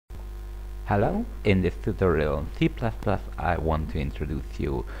Hello, in this tutorial on C++, I want to introduce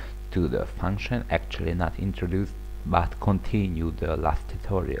you to the function, actually not introduce but continue the last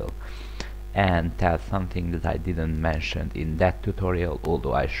tutorial and tell something that I didn't mention in that tutorial,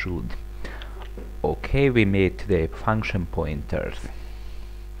 although I should. Okay, we made today function pointers.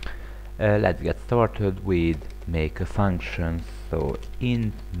 Let's get started with make a function. So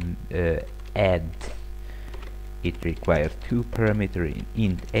in add, it requires two parameters,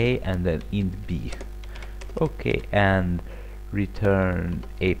 int a and then int b. Okay, and return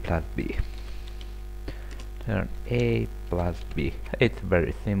a plus b. Return a plus b. It's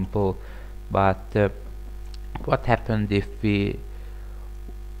very simple, but what happens if we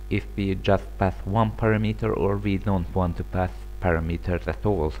just pass one parameter or we don't want to pass parameters at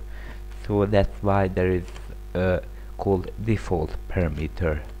all? So that's why there is called default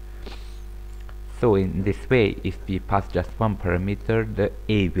parameter. So in this way, if we pass just one parameter, the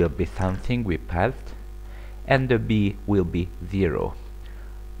a will be something we passed and the b will be 0.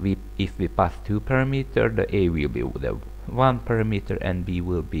 If we pass two parameters, the a will be the one parameter and b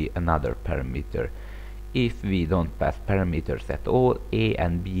will be another parameter. If we don't pass parameters at all, a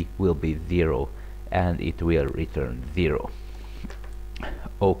and b will be 0 and it will return 0.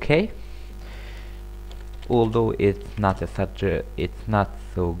 Okay? Although it's not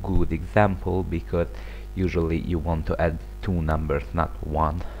so good example, because usually you want to add two numbers, not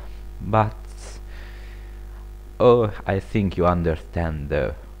one. But I think you understand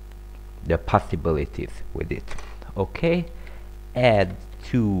the possibilities with it. Okay, add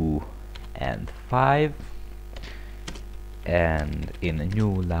 2 and 5, and in a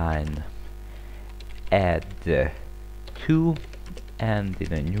new line add 2, and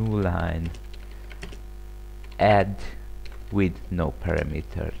in a new line add with no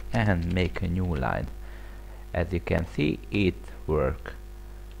parameters and make a new line. As you can see, it works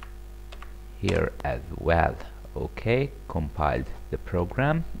here as well. Okay, compiled the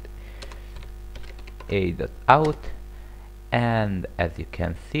program, a.out, and as you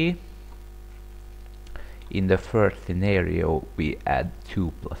can see, in the first scenario we add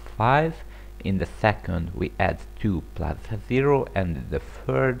 2 plus 5, in the second we add 2 plus 0, and in the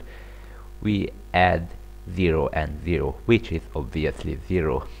third we add 0 and 0, which is obviously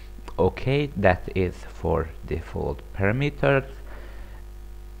 0. Okay, that is for default parameters.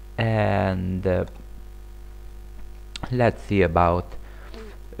 And let's see about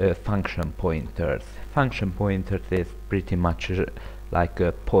function pointers. Function pointers is pretty much like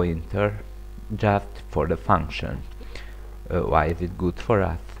a pointer just for the function. Why is it good for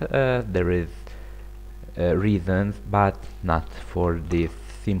us? There is reasons, but not for this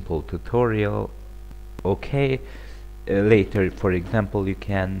simple tutorial. Okay, later, for example, you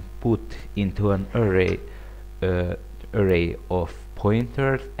can put into an array of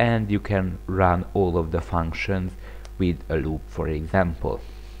pointers and you can run all of the functions with a loop, for example.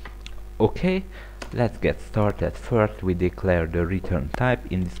 Okay, let's get started. First we declare the return type.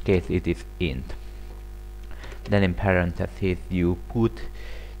 In this case it is int. Then in parentheses you put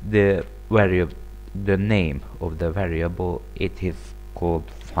the name of the variable. It is called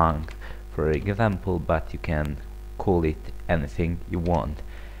func, for example, but you can call it anything you want,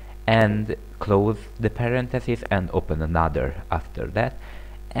 and close the parentheses and open another after that,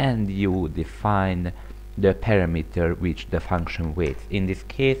 and you define the parameter which the function waits. In this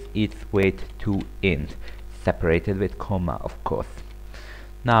case it's weight to int, separated with comma, of course.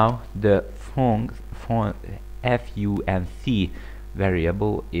 Now the func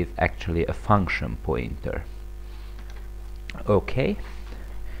variable is actually a function pointer. Okay,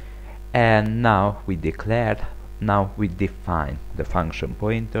 and now we define the function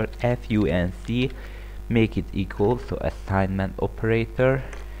pointer func, make it equal, so assignment operator,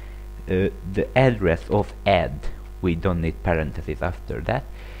 the address of add, we don't need parentheses after that.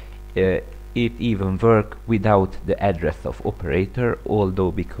 It even works without the address of operator,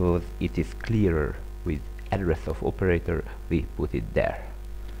 although because it is clearer with address of operator we put it there.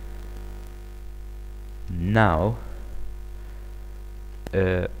 Now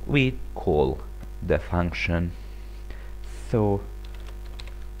we call the function, so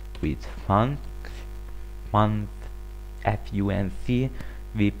with func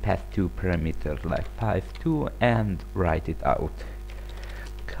we pass two parameters like 5, 2, and write it out.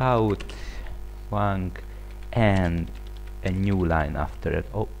 Count func and a new line after it.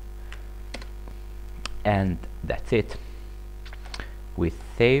 And that's it. We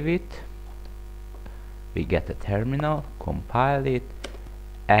save it, we get a terminal, compile it,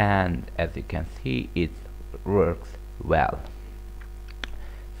 and as you can see it works well.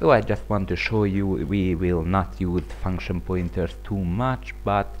 So I just want to show you we will not use function pointers too much,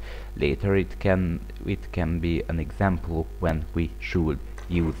 but later it can be an example when we should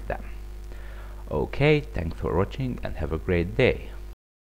use them. Okay, thanks for watching and have a great day.